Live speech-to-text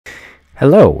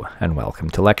Hello, and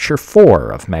welcome to Lecture 4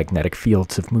 of Magnetic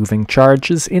Fields of Moving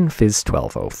Charges in PHYS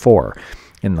 1204.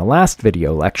 In the last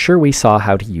video lecture, we saw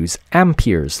how to use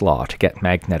Ampere's law to get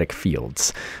magnetic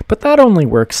fields, but that only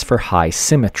works for high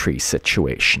symmetry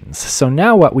situations, so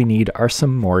now what we need are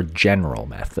some more general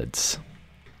methods.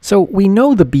 So we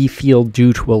know the B field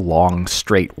due to a long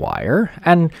straight wire,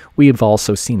 and we have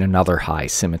also seen another high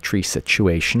symmetry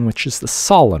situation, which is the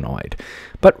solenoid.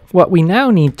 But what we now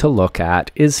need to look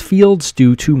at is fields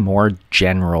due to more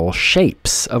general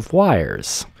shapes of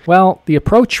wires. Well, the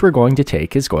approach we're going to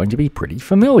take is going to be pretty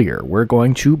familiar. We're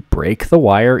going to break the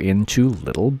wire into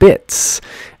little bits.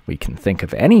 We can think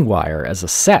of any wire as a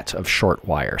set of short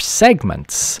wire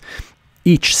segments.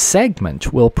 Each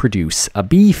segment will produce a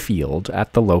B field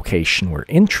at the location we're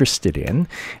interested in,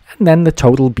 and then the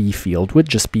total B field would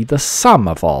just be the sum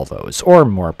of all those, or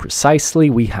more precisely,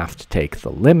 we have to take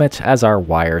the limit as our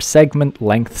wire segment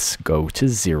lengths go to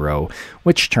 0,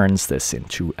 which turns this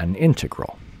into an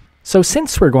integral. So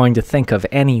since we're going to think of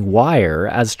any wire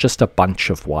as just a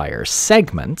bunch of wire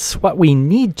segments, what we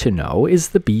need to know is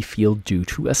the B field due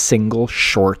to a single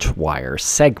short wire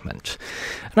segment.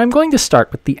 And I'm going to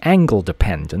start with the angle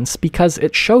dependence because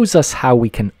it shows us how we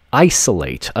can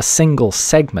isolate a single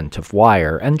segment of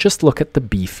wire and just look at the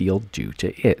B field due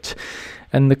to it.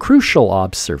 And the crucial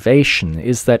observation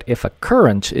is that if a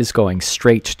current is going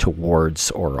straight towards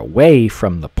or away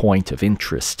from the point of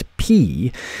interest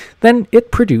P, then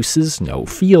it produces no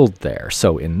field there.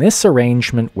 So in this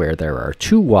arrangement where there are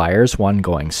two wires, one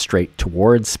going straight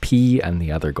towards P and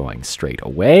the other going straight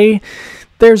away,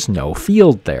 there's no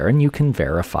field there, and you can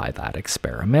verify that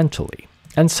experimentally.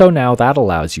 And so now that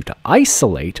allows you to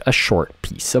isolate a short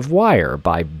piece of wire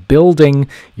by building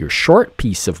your short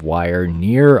piece of wire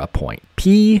near a point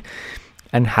P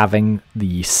and having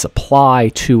the supply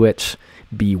to it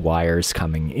be wires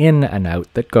coming in and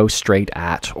out that go straight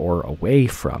at or away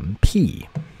from P.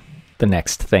 The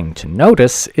next thing to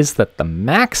notice is that the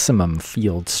maximum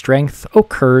field strength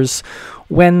occurs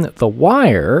when the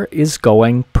wire is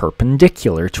going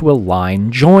perpendicular to a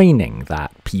line joining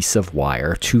that piece of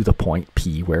wire to the point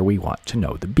P where we want to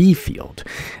know the B field.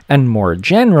 And more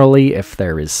generally, if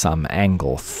there is some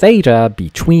angle theta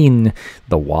between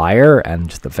the wire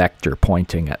and the vector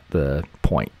pointing at the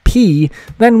point P,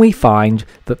 then we find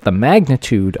that the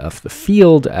magnitude of the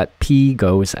field at P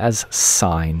goes as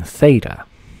sine theta.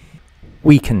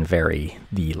 We can vary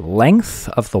the length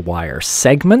of the wire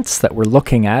segments that we're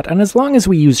looking at, and as long as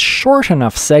we use short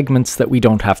enough segments that we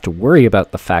don't have to worry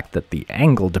about the fact that the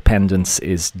angle dependence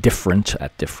is different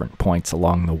at different points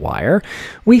along the wire,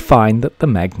 we find that the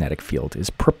magnetic field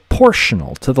is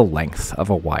proportional to the length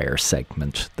of a wire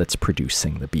segment that's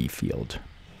producing the B field.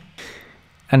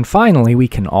 And finally, we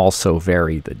can also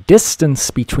vary the distance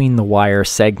between the wire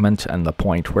segment and the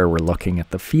point where we're looking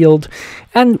at the field,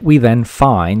 and we then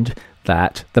find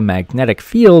that the magnetic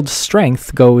field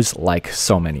strength goes, like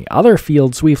so many other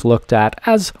fields we've looked at,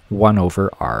 as 1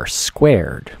 over r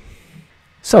squared.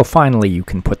 So finally, you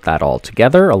can put that all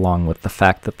together, along with the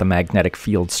fact that the magnetic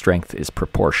field strength is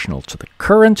proportional to the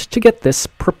current, to get this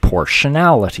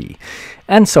proportionality.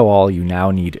 And so all you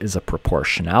now need is a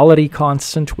proportionality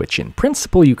constant, which in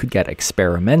principle you could get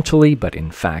experimentally, but in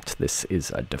fact this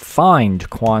is a defined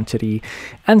quantity.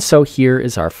 And so here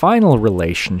is our final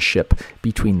relationship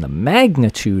between the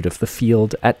magnitude of the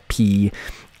field at P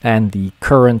and the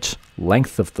current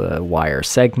length of the wire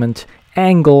segment,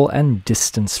 angle, and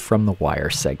distance from the wire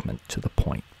segment to the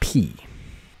point P.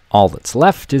 All that's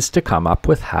left is to come up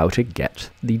with how to get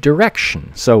the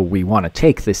direction. So we want to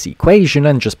take this equation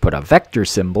and just put a vector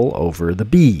symbol over the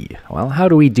B. Well, how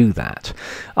do we do that?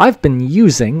 I've been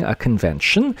using a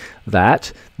convention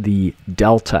that the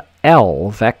delta L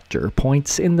vector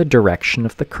points in the direction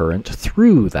of the current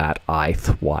through that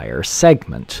ith wire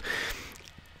segment.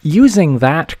 Using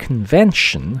that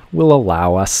convention will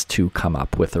allow us to come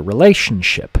up with a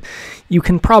relationship. You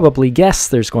can probably guess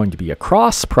there's going to be a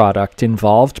cross product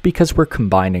involved because we're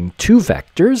combining two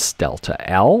vectors, delta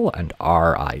L and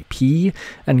RIP,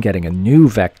 and getting a new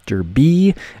vector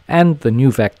B, and the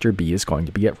new vector B is going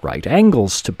to be at right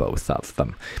angles to both of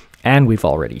them. And we've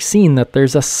already seen that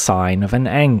there's a sine of an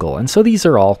angle, and so these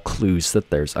are all clues that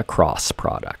there's a cross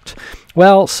product.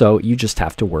 Well, so you just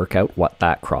have to work out what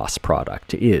that cross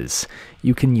product is.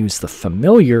 You can use the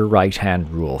familiar right-hand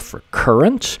rule for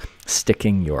current,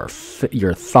 sticking your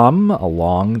thumb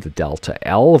along the delta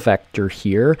L vector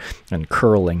here and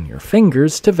curling your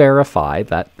fingers to verify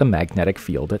that the magnetic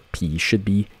field at P should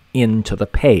be into the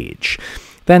page.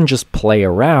 Then just play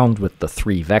around with the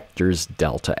three vectors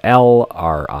delta L,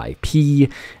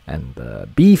 RIP, and the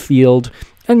B field,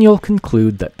 and you'll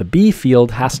conclude that the B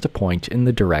field has to point in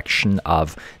the direction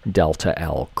of delta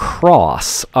L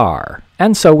cross R.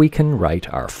 And so we can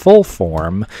write our full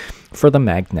form for the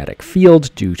magnetic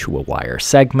field due to a wire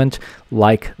segment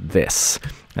like this.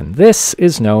 And this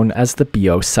is known as the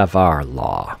Biot-Savart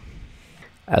law.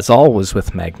 As always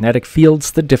with magnetic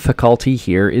fields, the difficulty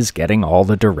here is getting all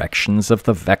the directions of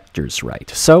the vectors right.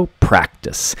 So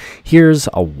practice. Here's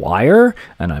a wire,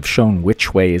 and I've shown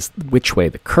which way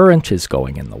the current is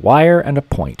going in the wire, and a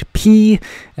point P,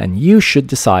 and you should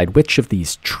decide which of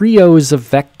these trios of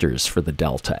vectors for the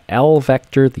delta L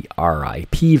vector, the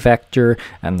RIP vector,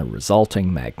 and the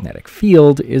resulting magnetic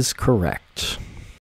field is correct.